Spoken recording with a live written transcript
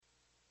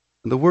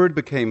And the Word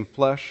became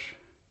flesh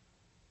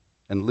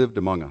and lived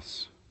among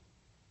us.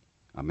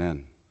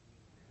 Amen.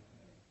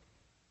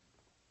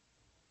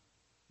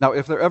 Now,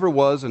 if there ever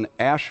was an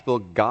Asheville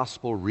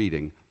gospel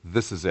reading,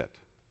 this is it.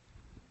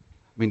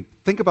 I mean,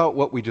 think about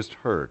what we just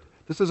heard.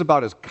 This is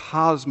about as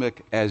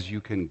cosmic as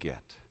you can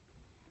get.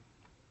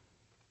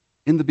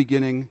 In the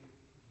beginning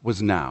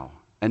was now,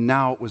 and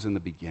now it was in the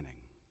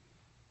beginning.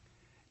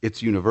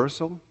 It's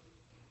universal.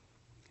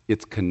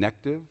 It's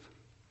connective.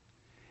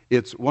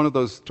 It's one of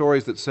those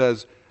stories that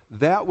says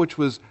that which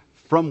was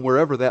from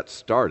wherever that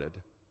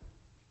started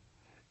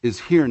is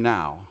here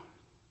now,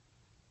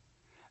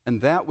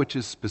 and that which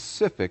is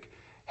specific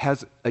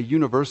has a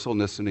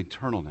universalness and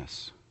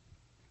eternalness.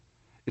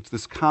 It's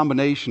this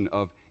combination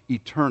of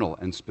eternal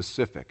and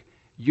specific,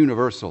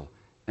 universal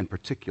and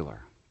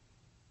particular.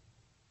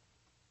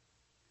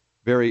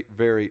 Very,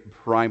 very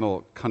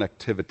primal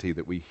connectivity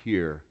that we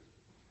hear.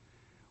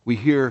 We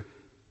hear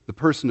the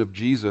person of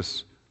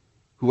Jesus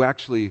who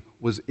actually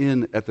was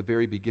in at the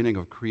very beginning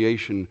of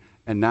creation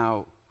and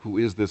now who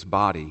is this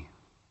body.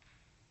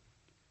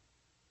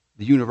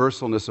 The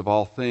universalness of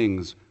all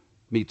things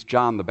meets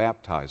John the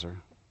Baptizer.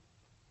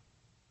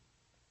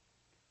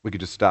 We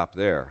could just stop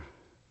there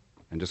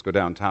and just go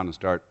downtown and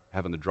start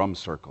having the drum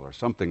circle or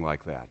something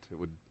like that.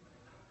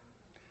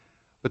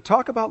 But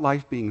talk about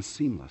life being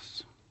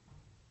seamless.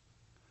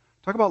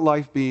 Talk about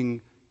life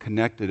being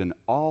connected and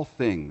all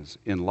things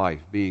in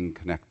life being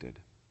connected.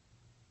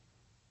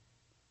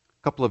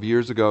 A couple of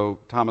years ago,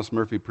 Thomas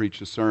Murphy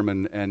preached a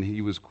sermon, and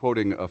he was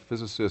quoting a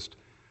physicist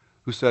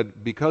who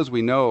said, because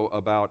we know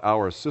about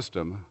our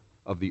system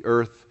of the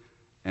earth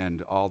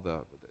and all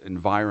the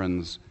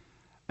environs,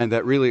 and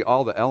that really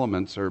all the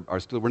elements are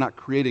still, we're not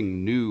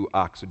creating new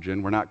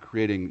oxygen, we're not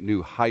creating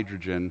new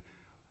hydrogen.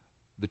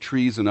 The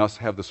trees and us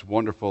have this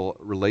wonderful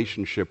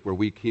relationship where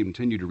we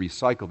continue to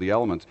recycle the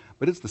elements,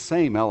 but it's the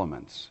same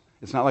elements.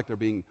 It's not like they're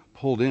being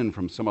pulled in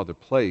from some other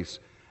place.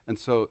 And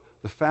so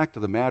the fact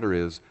of the matter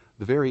is,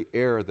 the very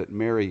air that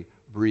Mary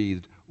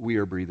breathed, we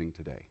are breathing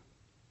today.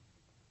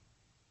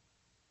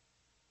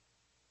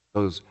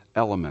 Those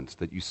elements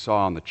that you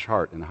saw on the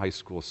chart in high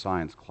school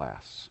science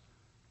class.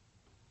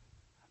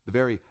 The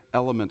very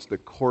elements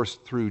that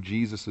coursed through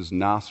Jesus'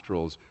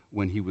 nostrils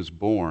when he was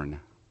born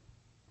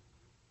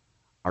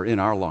are in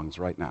our lungs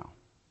right now.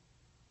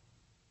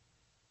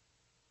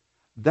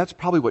 That's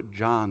probably what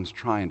John's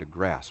trying to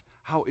grasp.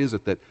 How is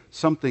it that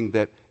something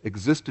that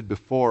existed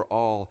before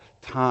all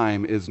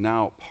time is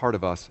now part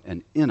of us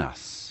and in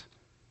us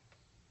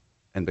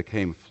and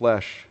became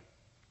flesh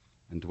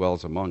and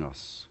dwells among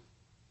us?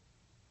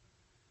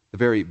 The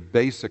very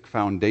basic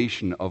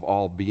foundation of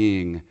all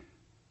being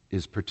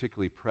is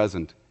particularly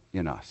present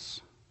in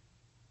us.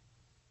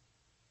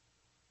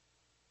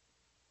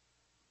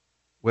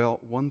 Well,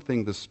 one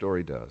thing this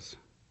story does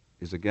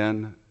is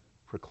again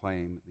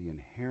proclaim the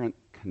inherent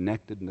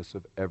connectedness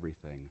of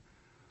everything,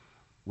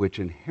 which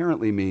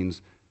inherently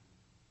means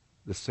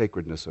the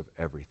sacredness of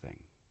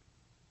everything.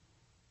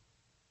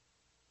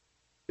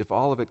 If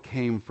all of it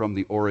came from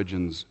the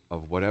origins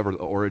of whatever the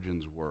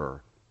origins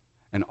were,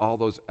 and all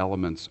those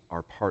elements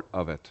are part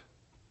of it,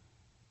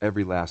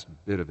 every last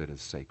bit of it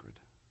is sacred,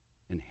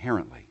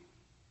 inherently.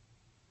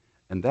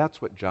 And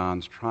that's what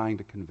John's trying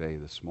to convey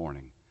this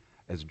morning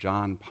as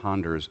John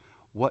ponders,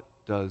 what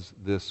does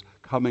this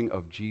coming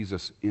of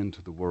Jesus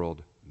into the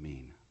world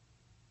mean?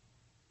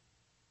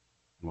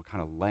 And what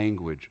kind of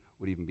language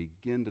would even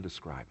begin to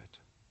describe it?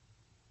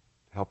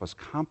 To help us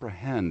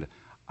comprehend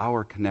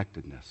our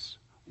connectedness,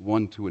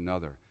 one to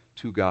another,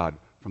 to God,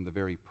 from the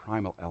very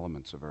primal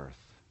elements of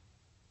earth.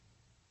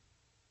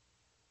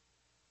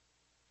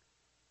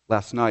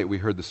 Last night we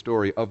heard the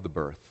story of the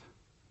birth,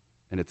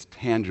 and it's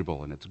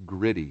tangible and it's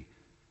gritty,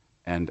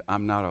 and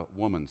I'm not a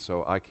woman,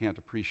 so I can't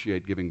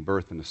appreciate giving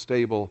birth in a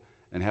stable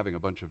and having a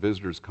bunch of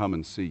visitors come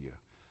and see you.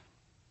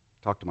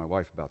 Talked to my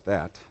wife about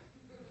that,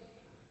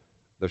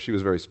 though she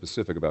was very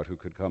specific about who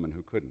could come and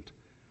who couldn't.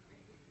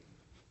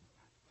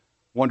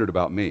 Wondered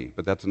about me,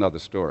 but that's another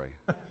story.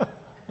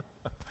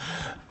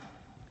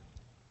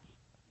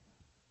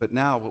 But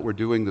now what we're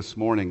doing this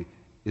morning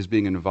is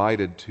being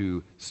invited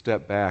to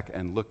step back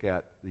and look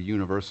at the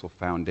universal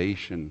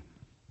foundation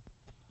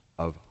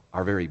of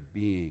our very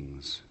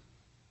beings.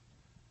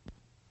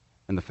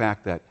 And the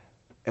fact that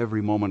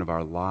every moment of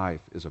our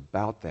life is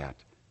about that.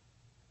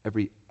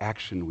 Every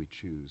action we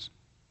choose,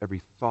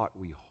 every thought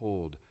we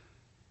hold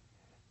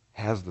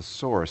has the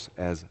source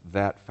as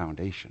that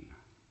foundation.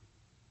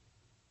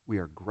 We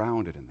are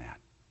grounded in that.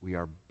 We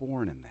are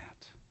born in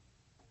that.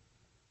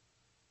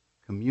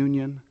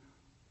 Communion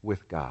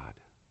with God.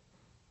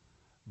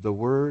 The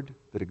Word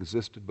that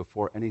existed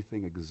before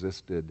anything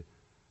existed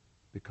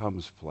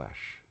becomes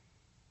flesh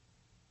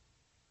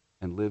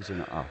and lives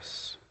in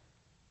us.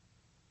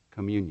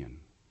 Communion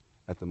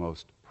at the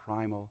most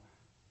primal,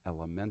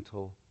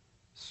 elemental,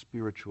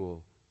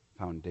 spiritual,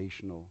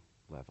 foundational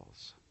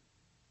levels.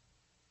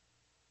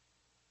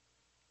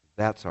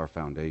 That's our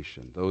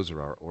foundation. Those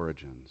are our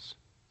origins.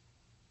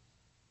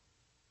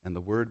 And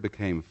the Word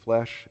became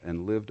flesh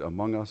and lived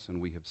among us,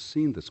 and we have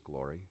seen this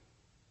glory.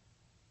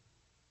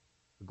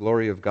 the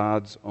glory of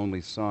God's only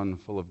Son,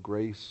 full of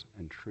grace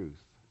and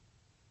truth.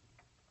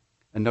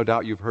 And no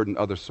doubt you've heard in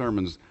other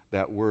sermons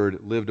that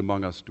word lived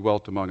among us,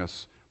 dwelt among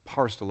us,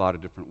 parsed a lot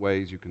of different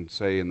ways. You can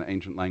say in the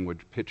ancient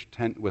language, pitched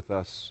tent with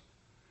us.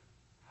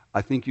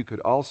 I think you could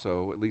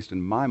also, at least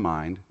in my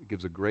mind, it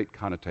gives a great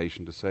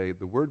connotation to say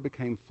the Word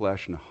became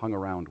flesh and hung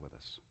around with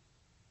us.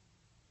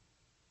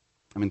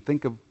 I mean,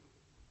 think of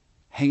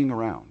hanging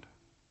around.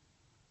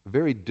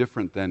 Very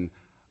different than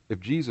if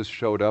Jesus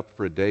showed up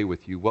for a day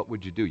with you, what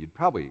would you do? You'd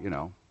probably,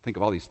 think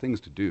of all these things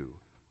to do.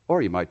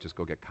 Or you might just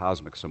go get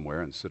cosmic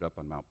somewhere and sit up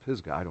on Mount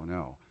Pisgah. I don't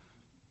know.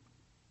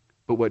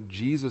 But what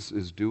Jesus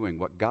is doing,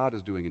 what God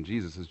is doing in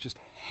Jesus, is just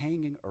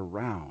hanging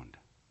around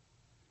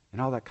in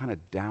all that kind of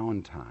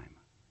downtime.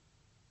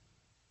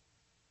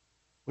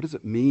 What does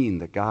it mean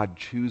that God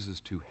chooses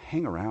to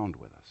hang around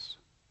with us?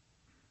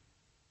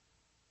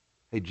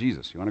 Hey,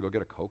 Jesus, you want to go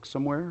get a Coke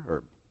somewhere?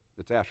 Or,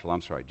 it's Asheville,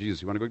 I'm sorry.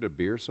 Jesus, you want to go get a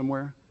beer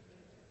somewhere?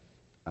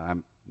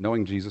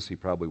 Knowing Jesus, he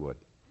probably would.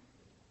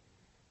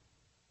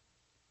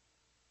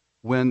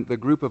 When the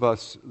group of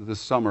us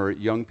this summer,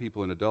 young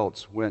people and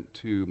adults, went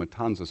to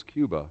Matanzas,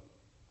 Cuba,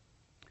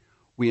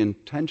 we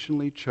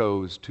intentionally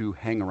chose to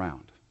hang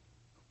around.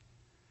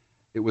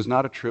 It was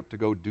not a trip to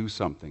go do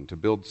something, to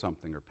build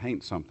something or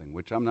paint something,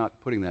 which I'm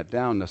not putting that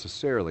down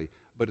necessarily,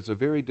 but it's a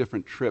very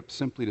different trip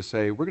simply to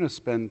say, we're going to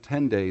spend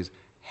 10 days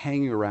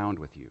hanging around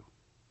with you.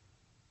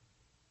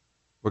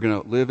 We're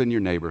going to live in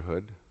your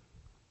neighborhood.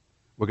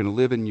 We're going to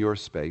live in your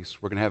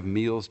space. We're going to have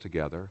meals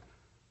together.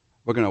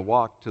 We're going to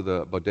walk to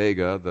the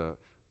bodega,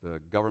 the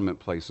government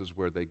places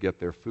where they get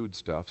their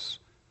foodstuffs.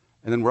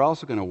 And then we're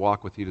also going to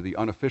walk with you to the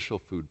unofficial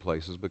food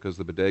places because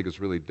the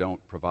bodegas really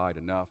don't provide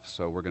enough.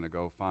 So we're going to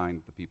go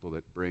find the people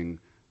that bring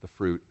the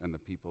fruit and the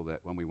people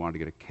that when we wanted to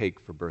get a cake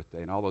for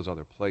birthday and all those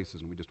other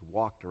places. And we just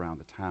walked around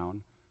the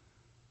town.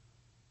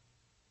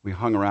 We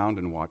hung around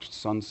and watched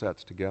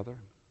sunsets together.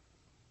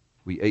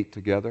 We ate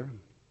together.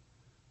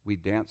 We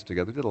danced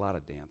together. We did a lot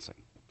of dancing.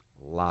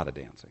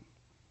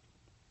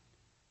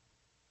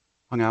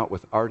 Hung out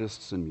with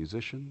artists and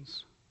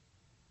musicians.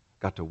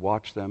 Got to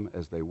watch them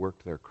as they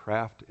worked their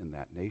craft in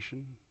that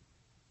nation.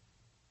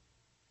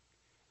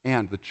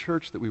 And the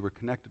church that we were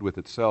connected with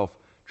itself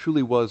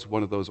truly was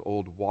one of those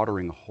old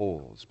watering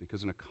holes,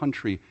 because in a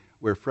country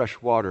where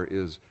fresh water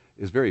is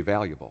very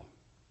valuable,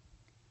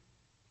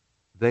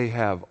 they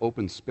have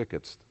open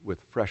spigots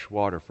with fresh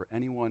water for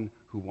anyone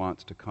who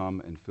wants to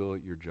come and fill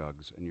your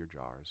jugs and your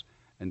jars.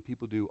 And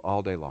people do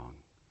all day long.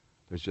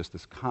 There's just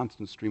this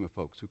constant stream of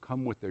folks who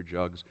come with their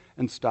jugs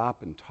and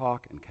stop and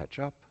talk and catch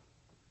up.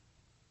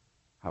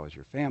 How was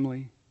your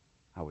family?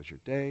 How was your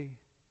day?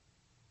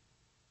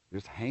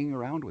 Just hanging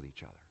around with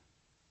each other.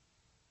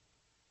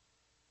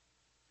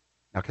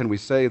 Now, can we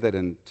say that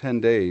in 10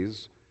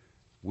 days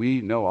we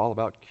know all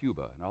about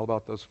Cuba and all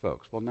about those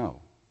folks? Well,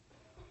 no.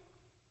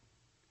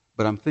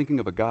 But I'm thinking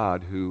of a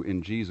God who,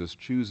 in Jesus,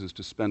 chooses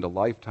to spend a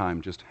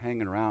lifetime just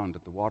hanging around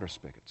at the water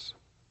spigots.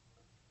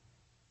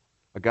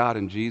 A God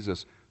in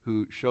Jesus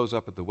who shows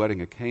up at the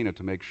wedding of Cana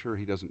to make sure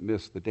he doesn't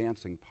miss the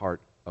dancing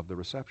part of the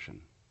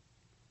reception.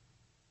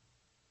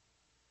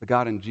 The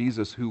God in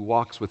Jesus who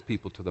walks with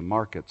people to the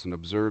markets and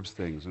observes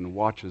things and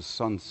watches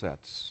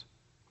sunsets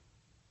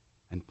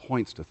and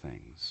points to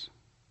things.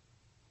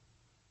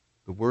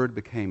 The Word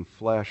became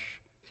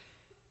flesh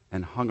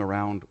and hung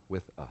around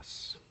with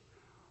us.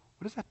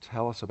 What does that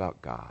tell us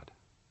about God?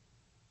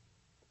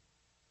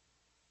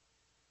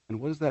 And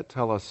what does that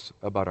tell us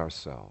about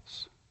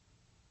ourselves?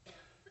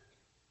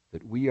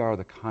 That we are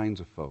the kinds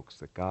of folks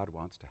that God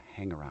wants to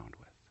hang around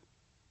with.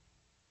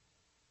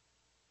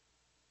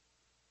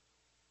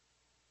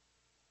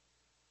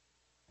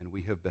 And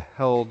we have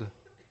beheld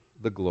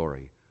the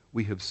glory.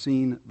 We have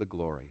seen the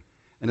glory.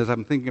 And as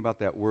I'm thinking about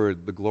that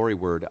word, the glory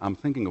word, I'm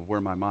thinking of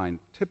where my mind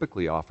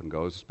typically often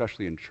goes,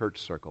 especially in church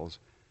circles.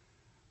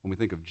 When we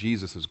think of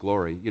Jesus'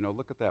 glory,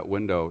 look at that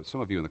window. Some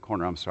of you in the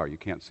corner, I'm sorry, you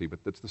can't see, but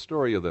it's the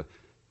story of the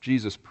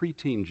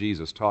preteen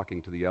Jesus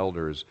talking to the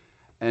elders.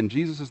 And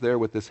Jesus is there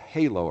with this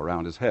halo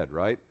around his head,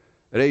 right?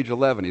 At age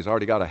 11, he's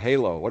already got a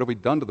halo. What have we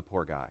done to the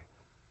poor guy?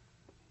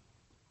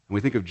 And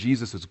we think of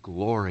Jesus'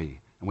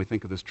 glory, and we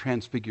think of this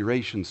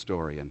transfiguration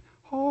story, and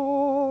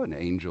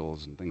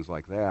angels and things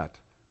like that.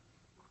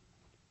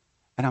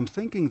 And I'm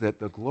thinking that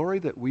the glory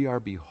that we are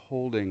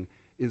beholding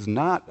is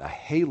not a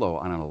halo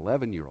on an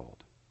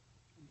 11-year-old.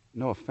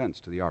 No offense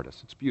to the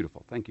artist. It's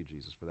beautiful. Thank you,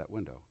 Jesus, for that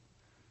window.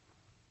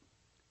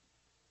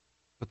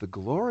 But the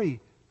glory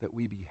that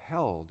we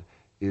beheld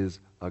is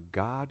a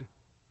God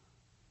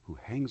who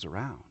hangs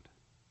around.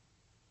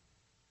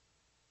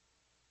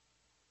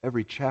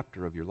 Every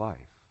chapter of your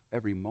life,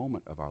 every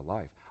moment of our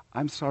life,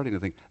 I'm starting to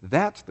think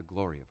that's the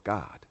glory of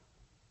God.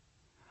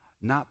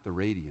 Not the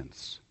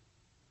radiance,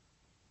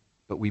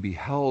 but we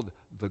beheld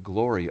the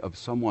glory of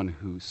someone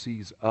who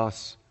sees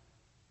us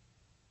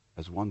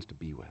as ones to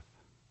be with,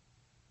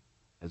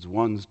 as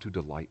ones to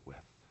delight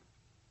with,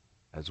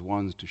 as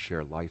ones to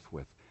share life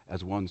with,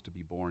 as ones to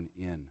be born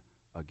in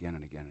again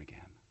and again and again.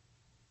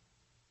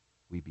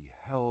 We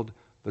beheld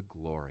the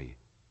glory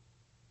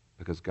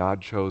because God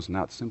chose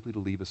not simply to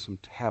leave us some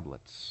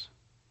tablets,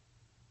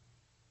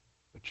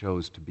 but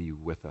chose to be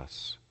with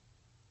us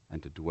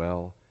and to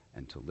dwell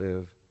and to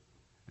live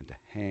and to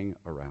hang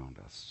around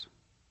us.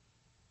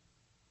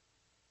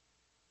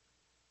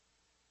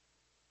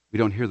 We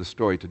don't hear the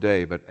story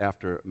today, but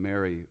after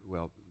Mary,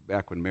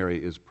 back when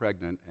Mary is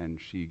pregnant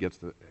and she gets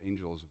the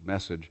angel's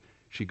message,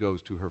 she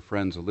goes to her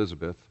friend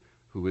Elizabeth,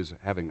 who is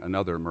having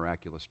another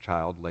miraculous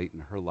child late in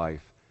her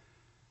life.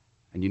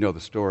 And you know the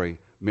story.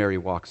 Mary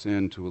walks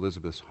into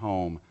Elizabeth's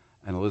home,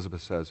 and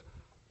Elizabeth says,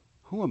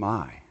 "Who am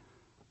I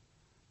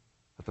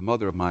that the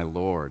mother of my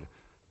Lord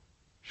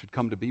should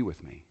come to be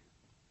with me?"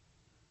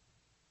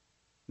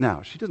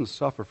 Now, she doesn't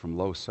suffer from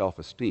low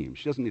self-esteem.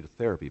 She doesn't need a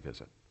therapy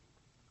visit.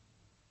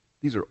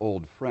 These are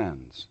old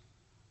friends.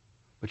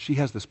 But she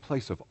has this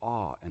place of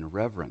awe and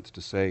reverence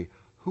to say,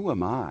 "Who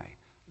am I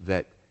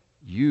that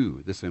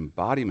you, this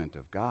embodiment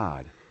of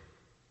God,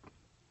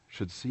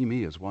 should see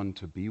me as one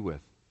to be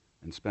with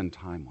and spend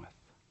time with?"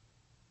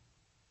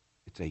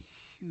 It's a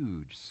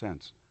huge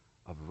sense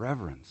of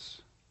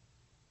reverence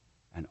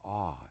and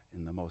awe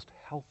in the most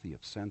healthy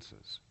of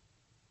senses.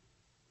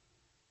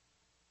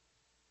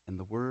 And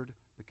the Word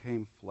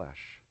became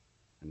flesh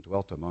and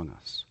dwelt among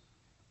us.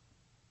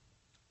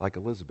 Like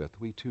Elizabeth,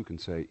 we too can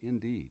say,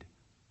 indeed,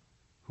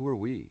 who are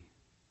we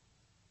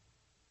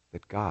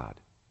that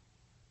God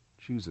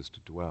chooses to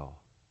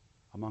dwell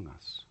among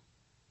us?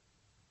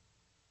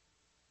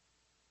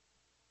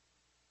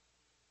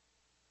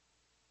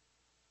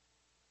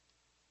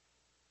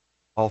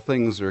 All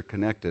things are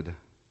connected.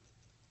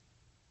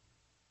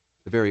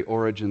 The very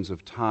origins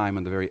of time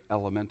and the very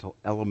elemental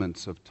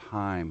elements of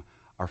time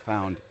are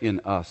found in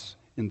us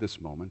in this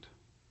moment.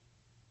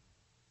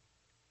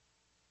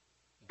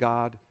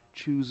 God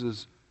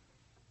chooses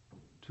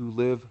to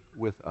live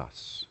with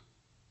us.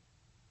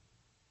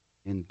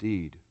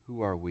 Indeed,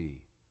 who are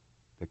we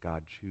that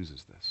God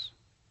chooses this?